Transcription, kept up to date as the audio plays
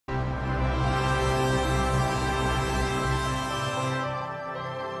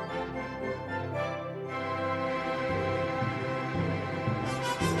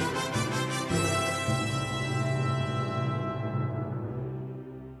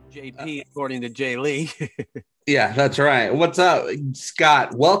JP, according to JLee. Yeah, that's right. What's up,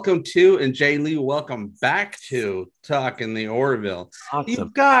 Scott? Welcome to, and JLee, welcome back to Talking the Orville. Awesome.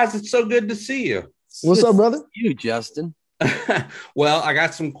 You guys, it's so good to see you. What's up, brother? You, Justin. Well, I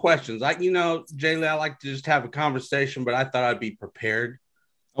got some questions. JLee, I like to just have a conversation, but I thought I'd be prepared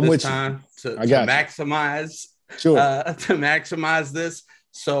this time to maximize to maximize this.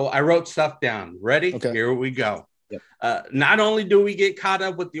 So I wrote stuff down. Ready? Okay. Here we go. Yep. Not only do we get caught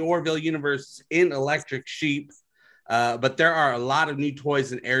up with the Orville universe in Electric Sheep, but there are a lot of new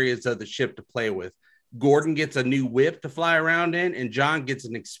toys and areas of the ship to play with. Gordon gets a new whip to fly around in, and John gets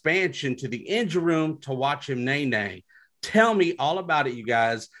an expansion to the engine room to watch him nay-nay. Tell me all about it, you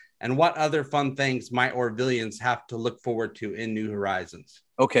guys, and what other fun things might Orvillians have to look forward to in New Horizons.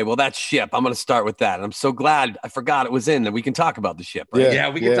 Okay, well, that ship, I'm going to start with that. I'm so glad I forgot it was in, that we can talk about the ship, right? Yeah,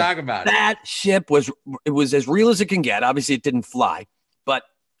 we can talk about it. That ship was as real as it can get. Obviously, it didn't fly, but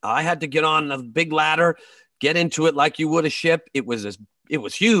I had to get on a big ladder, get into it like you would a ship. It was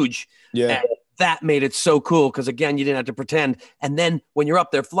huge. Yeah. And that made it so cool because, again, you didn't have to pretend. And then when you're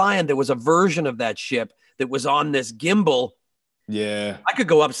up there flying, there was a version of that ship that was on this gimbal. Yeah. I could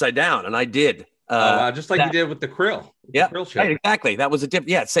go upside down, and I did. Just like you did with the krill. Yeah, krill ship. right, exactly. That was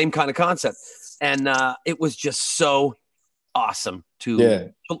same kind of concept. And it was just so awesome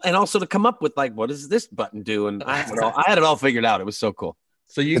and also to come up with, like, what does this button do? And I had it all figured out. It was so cool.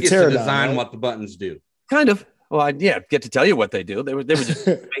 So you get to design what the buttons do. Kind of. Well, I get to tell you what they do. They were just,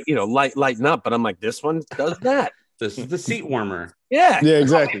 lighten up. But I'm like, this one does that. This is the seat warmer. Yeah. Yeah,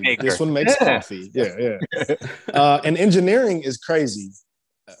 exactly. This one makes coffee. Yeah. And engineering is crazy.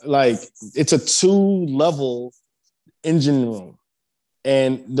 Like, it's a 2-level engine room,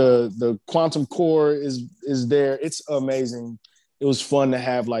 and the quantum core is there. It's amazing. It was fun to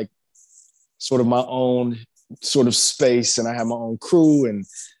have, like, sort of my own sort of space, and I have my own crew, and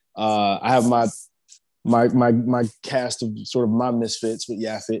I have my cast of sort of my misfits with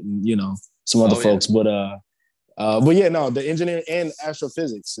Yafet and some other folks. But yeah, no, the engineering and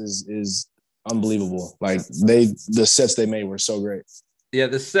astrophysics is unbelievable. Like, the sets they made were so great. Yeah,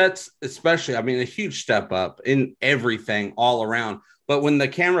 the sets, especially, I mean, a huge step up in everything all around. But when the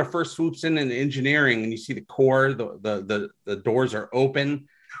camera first swoops in engineering and you see the core, the doors are open,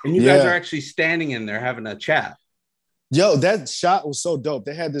 and you guys are actually standing in there having a chat. Yo, that shot was so dope.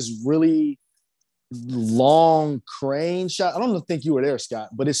 They had this really long crane shot. I don't think you were there,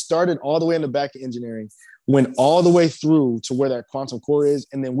 Scott, but it started all the way in the back of engineering, went all the way through to where that quantum core is,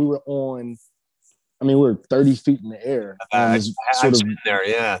 and then we were 30 feet in the air. I've been there,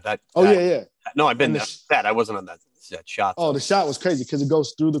 yeah. No, I've been there. I wasn't on that shot. Oh, the shot was crazy because it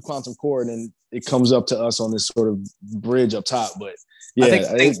goes through the quantum core and then it comes up to us on this sort of bridge up top. But yeah,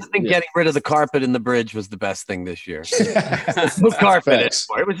 I think getting rid of the carpet in the bridge was the best thing this year. No carpet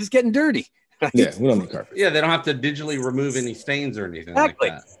anymore. It was just getting dirty. Yeah, we don't need carpet. Yeah, they don't have to digitally remove any stains or anything like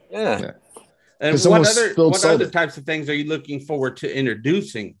that. Yeah. And what other types of things are you looking forward to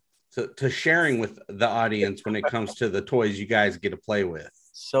introducing to sharing with the audience when it comes to the toys you guys get to play with?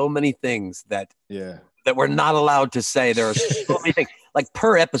 So many things that we're not allowed to say. There are so many things. Like,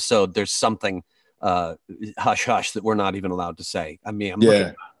 per episode, there's something hush hush that we're not even allowed to say. I mean,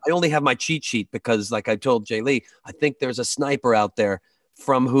 I only have my cheat sheet because, like I told JLee, I think there's a sniper out there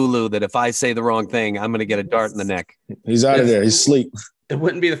from Hulu that if I say the wrong thing, I'm going to get a dart in the neck. He's out of there. He's asleep. It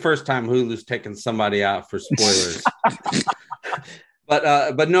wouldn't be the first time Hulu's taken somebody out for spoilers.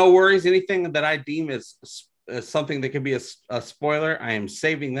 But no worries. Anything that I deem as something that could be a spoiler, I am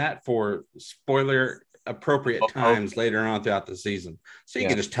saving that for spoiler appropriate times later on throughout the season. So you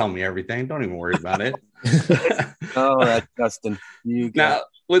can just tell me everything. Don't even worry about it. Oh, that's Justin. Now,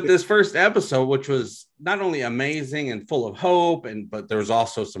 with this first episode, which was not only amazing and full of hope, but there was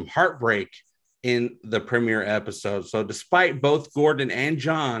also some heartbreak in the premiere episode. So despite both Gordon and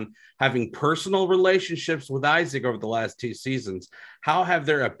John having personal relationships with Isaac over the last 2 seasons, how have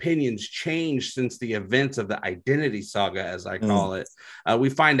their opinions changed since the events of the identity saga, as I call it?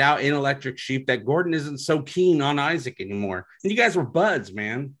 We find out in Electric Sheep that Gordon isn't so keen on Isaac anymore. And you guys were buds,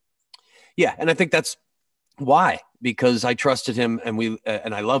 man. Yeah, and I think that's why, because I trusted him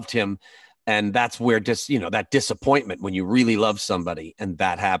and I loved him. And that's where that disappointment when you really love somebody and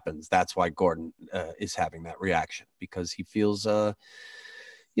that happens. That's why Gordon is having that reaction, because he feels,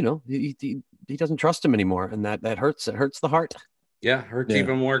 he doesn't trust him anymore, and that hurts. It hurts the heart. Yeah, hurts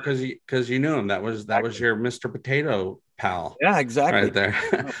even more because you knew him. That was your Mr. Potato pal. Yeah, exactly. Right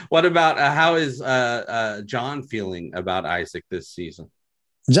there. What about how is John feeling about Isaac this season?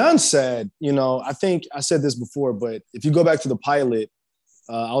 John's sad. I think I said this before, but if you go back to the pilot.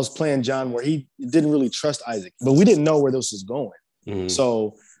 I was playing John where he didn't really trust Isaac, but we didn't know where this was going. Mm-hmm.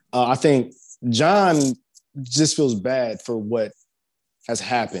 So I think John just feels bad for what has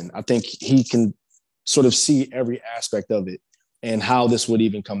happened. I think he can sort of see every aspect of it and how this would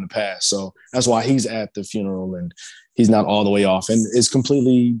even come to pass. So that's why he's at the funeral and he's not all the way off and is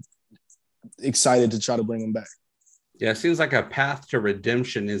completely excited to try to bring him back. Yeah, it seems like a path to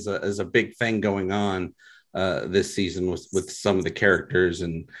redemption is a big thing going on this season with some of the characters,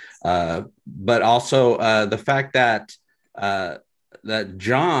 and but also the fact that that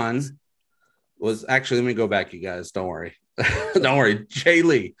John was actually, let me go back, you guys. Don't worry. Don't worry.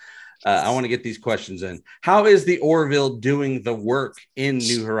 JLee, I want to get these questions in. How is the Orville doing the work in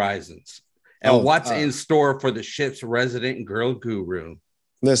New Horizons? And what's in store for the ship's resident girl guru?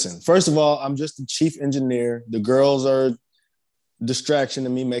 Listen, first of all, I'm just the chief engineer. The girls are distraction to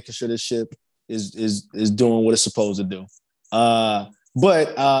me, making sure the ship is doing what it's supposed to do.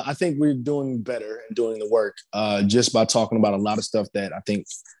 But I think we're doing better and doing the work just by talking about a lot of stuff that I think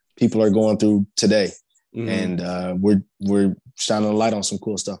people are going through today. Mm-hmm. And we're shining a light on some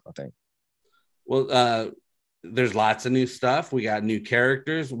cool stuff, I think. Well, there's lots of new stuff. We got new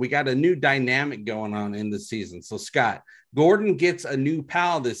characters. We got a new dynamic going on in the season. So, Scott, Gordon gets a new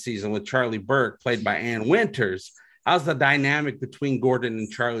pal this season with Charlie Burke, played by Ann Winters. How's the dynamic between Gordon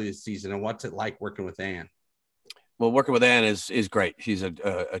and Charlie this season, and what's it like working with Ann? Well, working with Ann is great. She's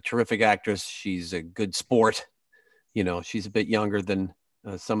a terrific actress. She's a good sport. You know, she's a bit younger than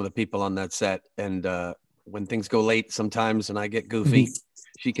some of the people on that set. And when things go late sometimes and I get goofy,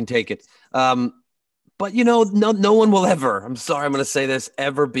 she can take it. But, you know, no one will ever, I'm sorry, I'm going to say this,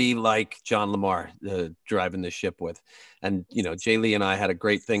 ever be like John Lamar driving the ship with. And, you know, JLee and I had a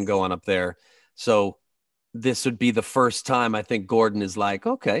great thing going up there. So this would be the first time I think Gordon is like,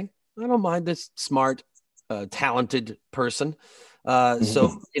 okay, I don't mind this smart, talented person.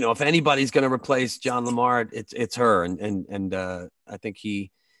 So, you know, if anybody's going to replace John Lamar, it's her. And I think he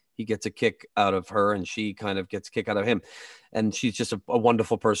gets a kick out of her and she kind of gets a kick out of him. And she's just a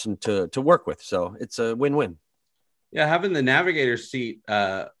wonderful person to work with. So it's a win-win. Yeah, having the navigator seat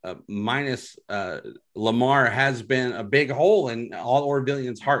minus Lamar has been a big hole in all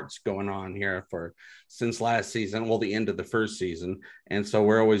Orvillians' hearts going on here since last season, well, the end of the first season. And so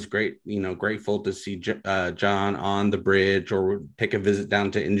we're always grateful to see John on the bridge or take a visit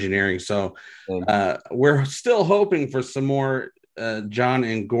down to engineering. So we're still hoping for some more John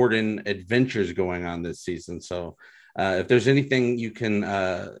and Gordon adventures going on this season. So if there's anything you can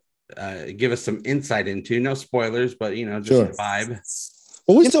give us some insight into, no spoilers, but just a vibe.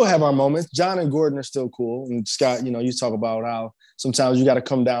 Well, we still have our moments. John and Gordon are still cool. And Scott, you talk about how sometimes you got to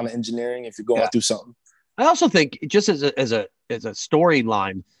come down to engineering if you're going through something. I also think just as a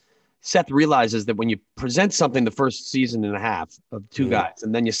storyline, Seth realizes that when you present something the first season and a half of two guys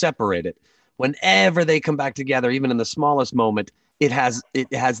and then you separate it, whenever they come back together, even in the smallest moment, it has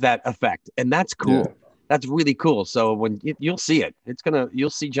that effect. And that's cool. Yeah. That's really cool. So when you'll see it, you'll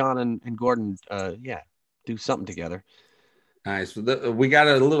see John and Gordon, do something together. Nice. We got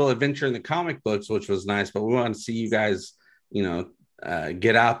a little adventure in the comic books, which was nice, but we want to see you guys,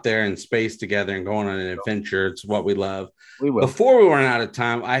 get out there in space together and going on an adventure. It's what we love. We will. Before we run out of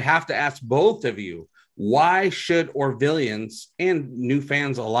time, I have to ask both of you, why should Orvillians and new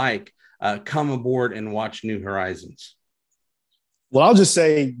fans alike come aboard and watch New Horizons? Well, I'll just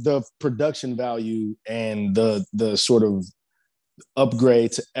say the production value and the sort of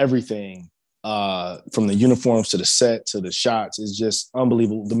upgrade to everything, from the uniforms to the set to the shots, is just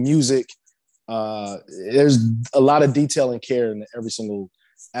unbelievable. The music, there's a lot of detail and care in every single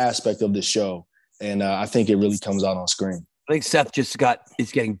aspect of the show, and I think it really comes out on screen. I think Seth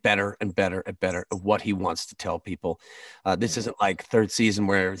is getting better and better and better at what he wants to tell people. This isn't like third season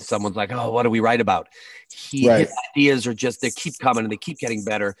where someone's like, oh, what do we write about? His ideas are just, they keep coming and they keep getting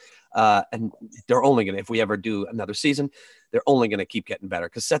better. And they're only going to, if we ever do another season, they're only going to keep getting better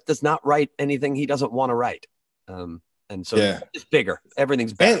because Seth does not write anything he doesn't want to write. And so it's bigger.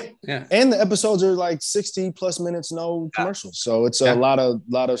 Everything's better. And the episodes are like 60 plus minutes, no commercials. So it's a lot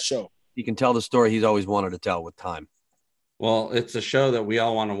of show. You can tell the story he's always wanted to tell with time. Well, it's a show that we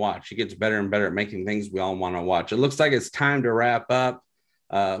all want to watch. He gets better and better at making things we all want to watch. It looks like it's time to wrap up.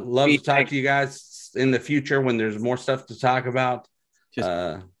 Love to talk to you guys in the future when there's more stuff to talk about. Just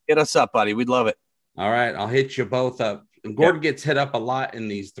hit us up, buddy. We'd love it. All right. I'll hit you both up. Gordon gets hit up a lot in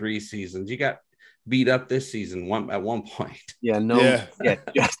these 3 seasons. You got beat up this season at one point. Yeah, no. Yeah.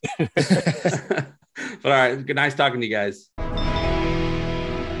 All right. Good. Nice talking to you guys.